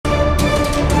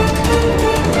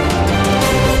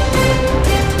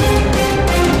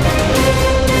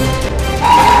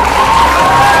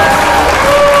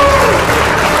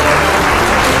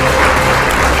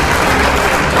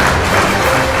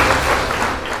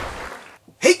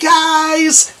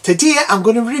guys, today I'm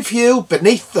going to review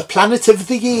Beneath the Planet of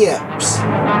the Apes.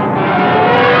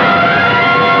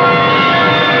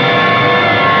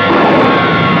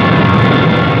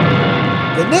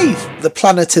 Beneath the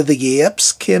Planet of the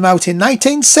Apes came out in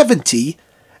 1970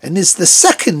 and is the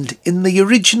second in the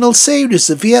original series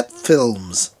of ape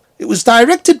films. It was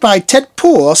directed by Ted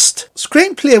Post,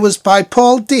 screenplay was by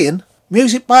Paul Dehn,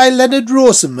 music by Leonard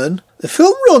Rosenman. The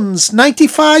film runs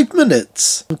 95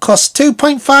 minutes and cost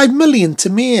 $2.5 million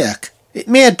to make. It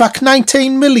made back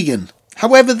 $19 million.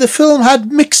 However, the film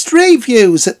had mixed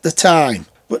reviews at the time,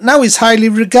 but now is highly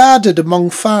regarded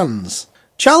among fans.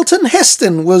 Charlton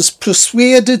Heston was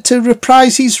persuaded to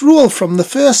reprise his role from the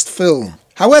first film,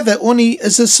 however only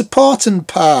as a supporting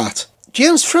part.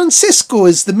 James Francisco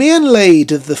is the main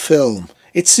lead of the film.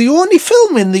 It's the only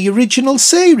film in the original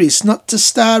series not to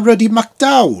star Roddy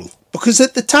McDowall, because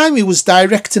at the time he was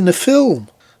directing the film.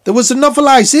 There was a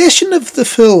novelisation of the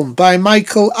film by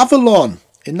Michael Avallone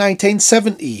in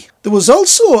 1970. There was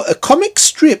also a comic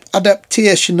strip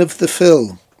adaptation of the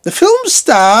film. The film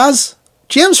stars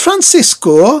James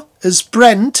Francisco as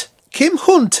Brent, Kim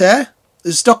Hunter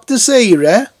as Dr.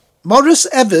 Zira, Maurice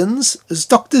Evans as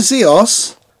Dr.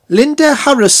 Zeus, Linda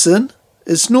Harrison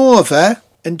as Nova,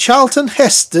 and Charlton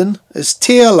Heston as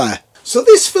Taylor. So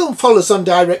this film follows on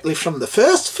directly from the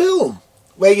first film,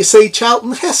 where you see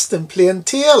Charlton Heston playing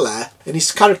Taylor, and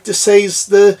his character says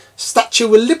the Statue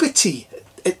of Liberty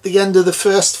at the end of the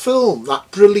first film,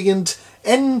 that brilliant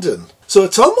ending. So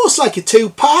it's almost like a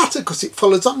two-parter because it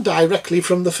follows on directly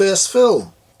from the first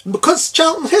film. And because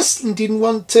Charlton Heston didn't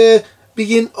want to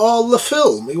be in all the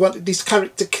film, he wanted his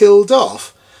character killed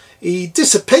off, he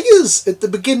disappears at the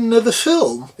beginning of the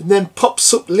film and then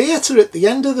pops up later at the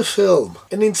end of the film.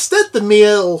 And instead the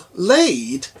male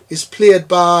lead is played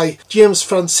by James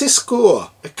Francisco,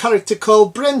 a character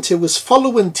called Brent who was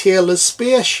following Taylor's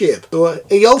spaceship. So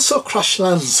he also crash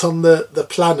lands on the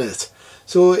planet.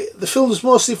 So the film is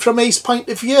mostly from his point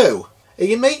of view.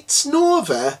 He meets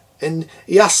Nova and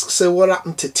he asks her what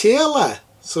happened to Taylor.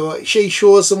 So she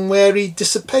shows him where he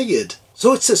disappeared.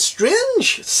 So it's a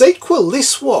strange sequel,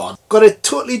 this one. Got a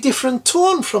totally different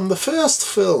tone from the first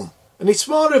film. And it's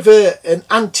more of an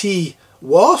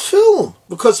anti-war film,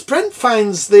 because Brent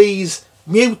finds these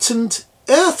mutant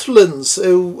earthlings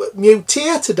who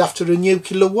mutated after a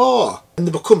nuclear war. And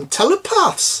they become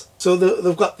telepaths. So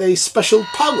they've got these special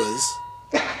powers.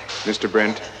 Mr.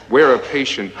 Brent, we're a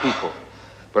patient people.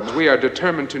 But we are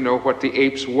determined to know what the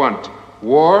apes want.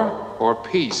 War or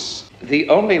peace? The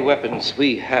only weapons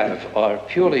we have are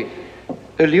purely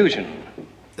illusion.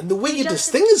 And the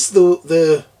weirdest thing is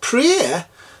the prayer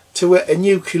to a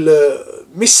nuclear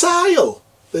missile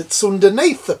that's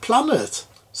underneath the planet.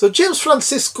 So James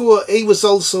Francisco, he was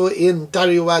also in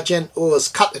Dario Argento's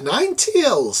Cat o' Nine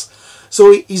Tails.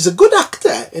 So he's a good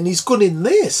actor and he's good in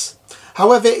this.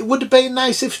 However, it would have been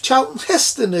nice if Charlton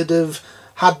Heston had have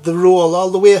had the role all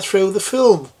the way through the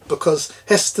film, because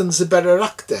Heston's a better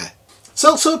actor. It's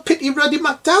also a pity Roddy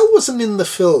McDowall wasn't in the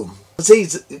film, because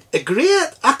he's a great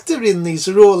actor in his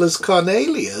role as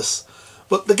Cornelius,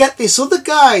 but they get this other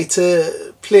guy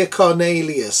to play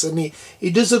Cornelius and he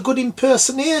does a good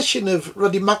impersonation of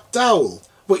Roddy McDowall,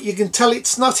 but you can tell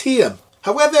it's not him.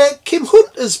 However, Kim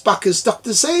Hunter's back as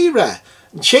Dr. Zira,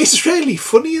 and she's really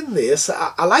funny in this.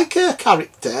 I like her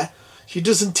character. She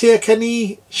doesn't take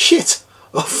any shit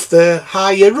off the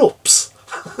higher ups.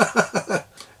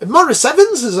 And Maurice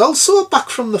Evans is also back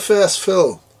from the first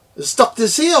film as Dr.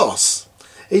 Zeus.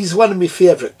 He's one of my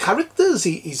favourite characters.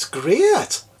 He's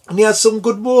great. And he has some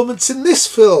good moments in this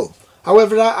film.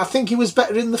 However, I think he was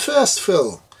better in the first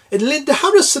film. And Linda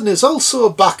Harrison is also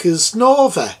back as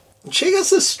Nova. And she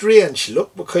has a strange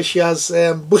look because she has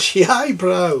bushy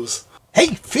eyebrows.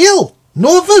 Hey Phil,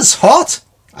 Nova's hot.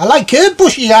 I like her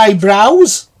bushy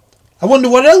eyebrows. I wonder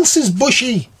what else is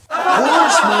bushy.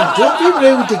 Please man, don't be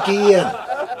rude again.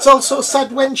 It's also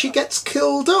sad when she gets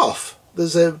killed off.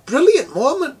 There's a brilliant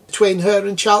moment between her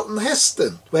and Charlton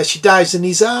Heston where she dies in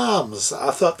his arms.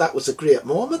 I thought that was a great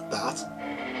moment,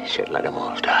 that. Should let them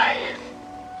all die.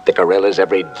 The gorillas,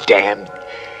 every damn...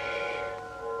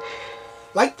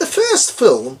 Like the first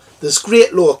film, there's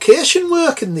great location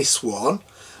work in this one,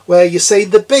 where you see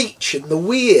the beach and the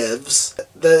waves,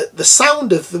 the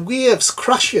sound of the waves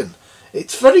crashing.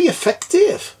 It's very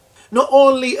effective. Not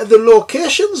only are the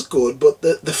locations good, but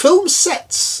the film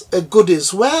sets are good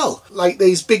as well. Like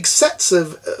these big sets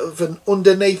of an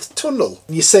underneath tunnel.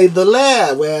 You see the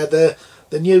lair where the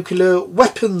nuclear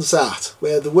weapons at,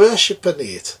 where they're worshipping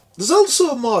it. There's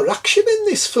also more action in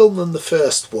this film than the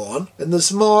first one, and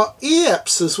there's more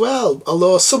apes as well,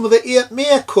 although some of the ape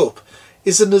makeup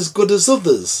isn't as good as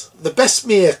others. The best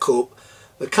makeup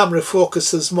the camera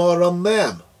focuses more on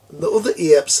them, and the other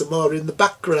apes are more in the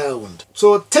background.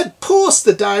 So Ted Post,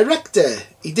 the director,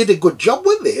 he did a good job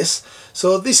with this,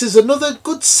 so this is another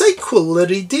good sequel that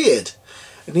he did.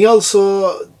 And he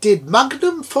also did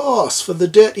Magnum Force for the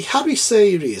Dirty Harry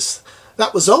series.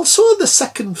 That was also the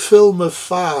second film of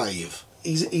 5.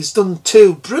 He's done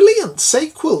 2 brilliant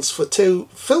sequels for 2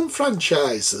 film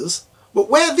franchises. But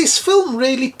where this film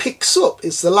really picks up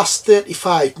is the last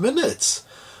 35 minutes,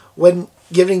 when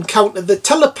you encounter the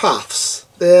telepaths,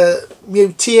 the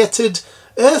mutated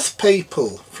Earth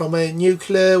people from a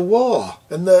nuclear war.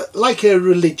 And they're like a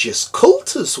religious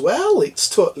cult as well. It's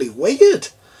totally weird.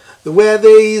 They wear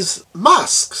these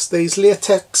masks, these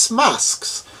latex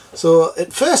masks. So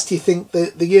at first you think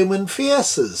the human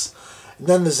faces. And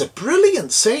then there's a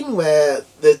brilliant scene where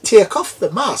they take off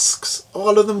the masks.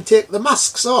 All of them take the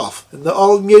masks off. And they're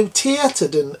all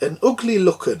mutated and ugly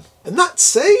looking. And that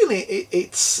scene,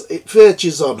 it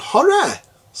verges on horror.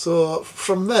 So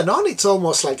from then on it's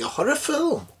almost like a horror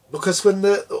film. Because when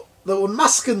the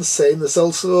unmasking scene, there's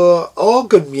also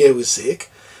organ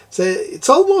music. So it's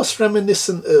almost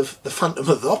reminiscent of the Phantom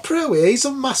of the Opera where he's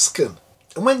unmasking.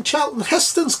 And when Charlton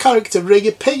Heston's character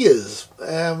reappears,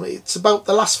 it's about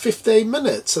the last 15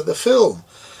 minutes of the film.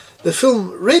 The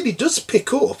film really does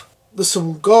pick up. There's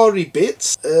some gory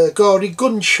bits, a gory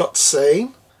gunshot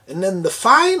scene. And then the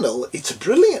final, it's a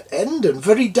brilliant ending,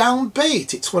 very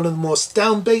downbeat. It's one of the most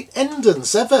downbeat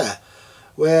endings ever,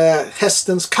 where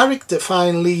Heston's character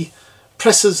finally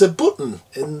presses a button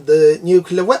in the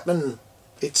nuclear weapon.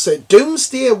 It's a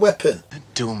doomsday weapon. A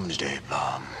doomsday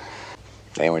bomb.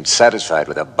 They weren't satisfied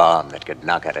with a bomb that could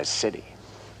knock out a city.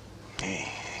 They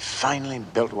finally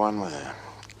built one with a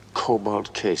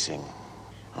cobalt casing.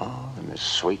 All in the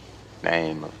sweet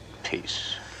name of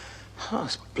peace.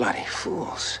 Those bloody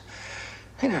fools.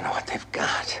 They don't know what they've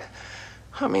got.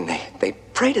 I mean, they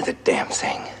pray to the damn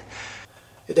thing.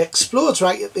 It explodes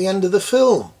right at the end of the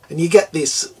film. And you get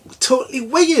this totally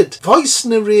weird voice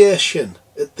narration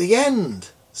at the end,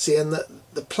 saying that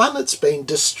the planet's been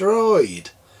destroyed.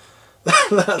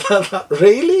 That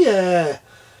really,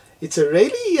 it's a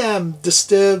really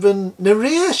disturbing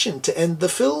narration to end the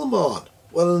film on.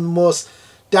 One of the most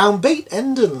downbeat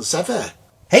endings ever.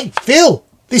 Hey Phil,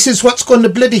 this is what's going to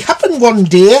bloody happen one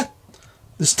day.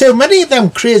 There's too many of them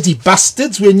crazy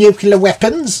bastards with nuclear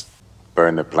weapons.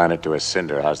 Burn the planet to a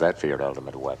cinder. How's that for your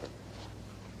ultimate weapon?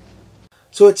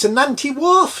 So it's an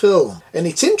anti-war film, and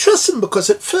it's interesting because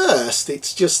at first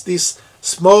it's just this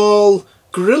small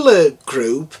guerrilla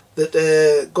group that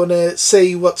are going to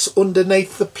see what's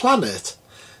underneath the planet.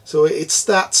 So it's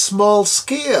that small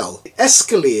scale. It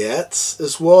escalates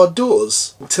as war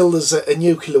does until there's a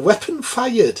nuclear weapon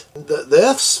fired and the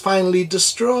Earth's finally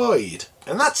destroyed.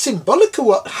 And that's symbolic of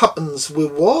what happens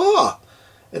with war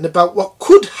and about what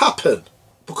could happen.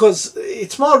 Because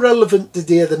it's more relevant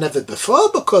today than ever before,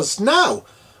 because now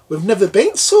we've never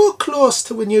been so close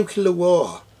to a nuclear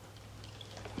war.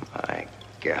 My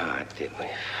God, did we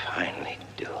finally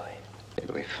do it?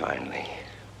 Did we finally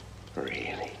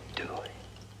really do it?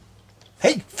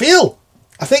 Hey Phil,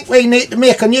 I think we need to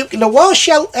make a nuclear war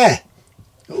shelter.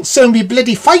 It'll soon be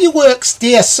bloody fireworks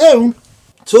day soon.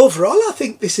 So overall I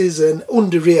think this is an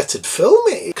underrated film,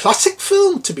 a classic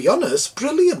film to be honest,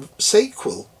 brilliant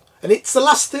sequel. And it's the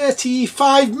last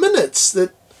 35 minutes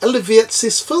that elevates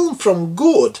this film from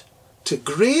good to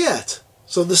great.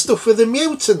 So the stuff with the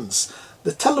mutants,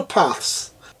 the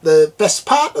telepaths, the best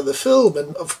part of the film,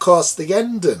 and of course the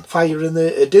ending, firing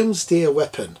a doomsday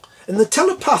weapon. And the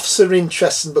telepaths are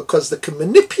interesting because they can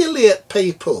manipulate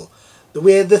people, the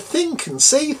way they think and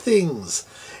say things.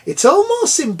 It's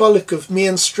almost symbolic of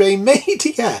mainstream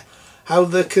media, how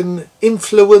they can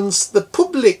influence the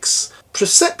public's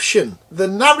perception, the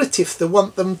narrative they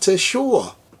want them to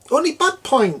show. Only bad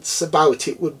points about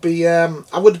it would be, I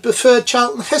would prefer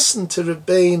Charlton Heston to have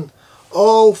been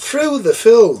all through the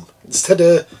film, instead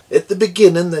of at the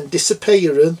beginning then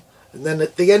disappearing, and then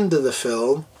at the end of the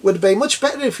film. Would have been much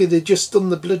better if he'd have just done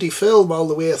the bloody film all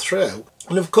the way through.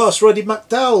 And of course Roddy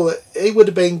McDowall, he would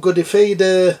have been good if he'd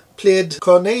played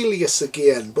Cornelius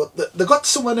again, but they got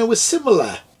someone who was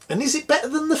similar. And is it better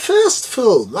than the first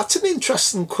film? That's an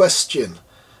interesting question.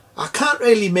 I can't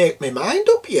really make my mind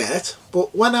up yet,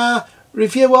 but when I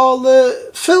review all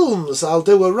the films I'll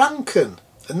do a ranking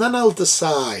and then I'll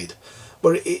decide.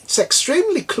 But it's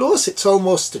extremely close, it's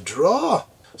almost a draw.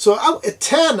 So out of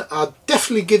 10 I'd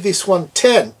definitely give this one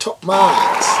 10 top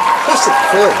marks.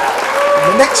 Classic film.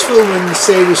 And the next film in the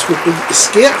series would be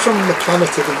Escape from the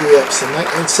Planet of the Apes in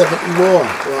 1971.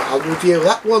 Well, I'll review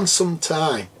that one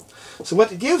sometime. So what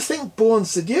did you think,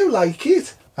 Bones? Did you like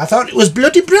it? I thought it was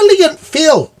bloody brilliant,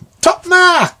 Phil. Top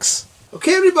marks!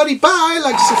 Okay, everybody, bye.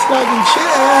 Like, subscribe, and share.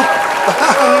 Bye.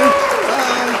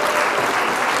 Bye.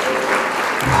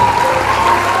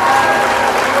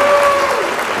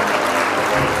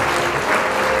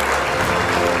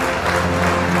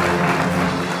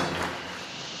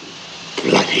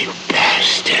 Bloody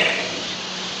bastard.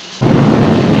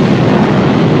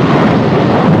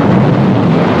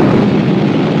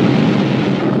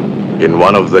 In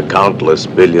one of the countless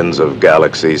billions of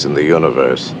galaxies in the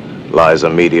universe lies a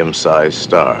medium-sized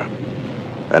star,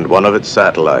 and one of its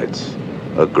satellites,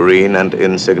 a green and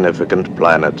insignificant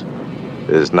planet,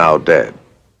 is now dead.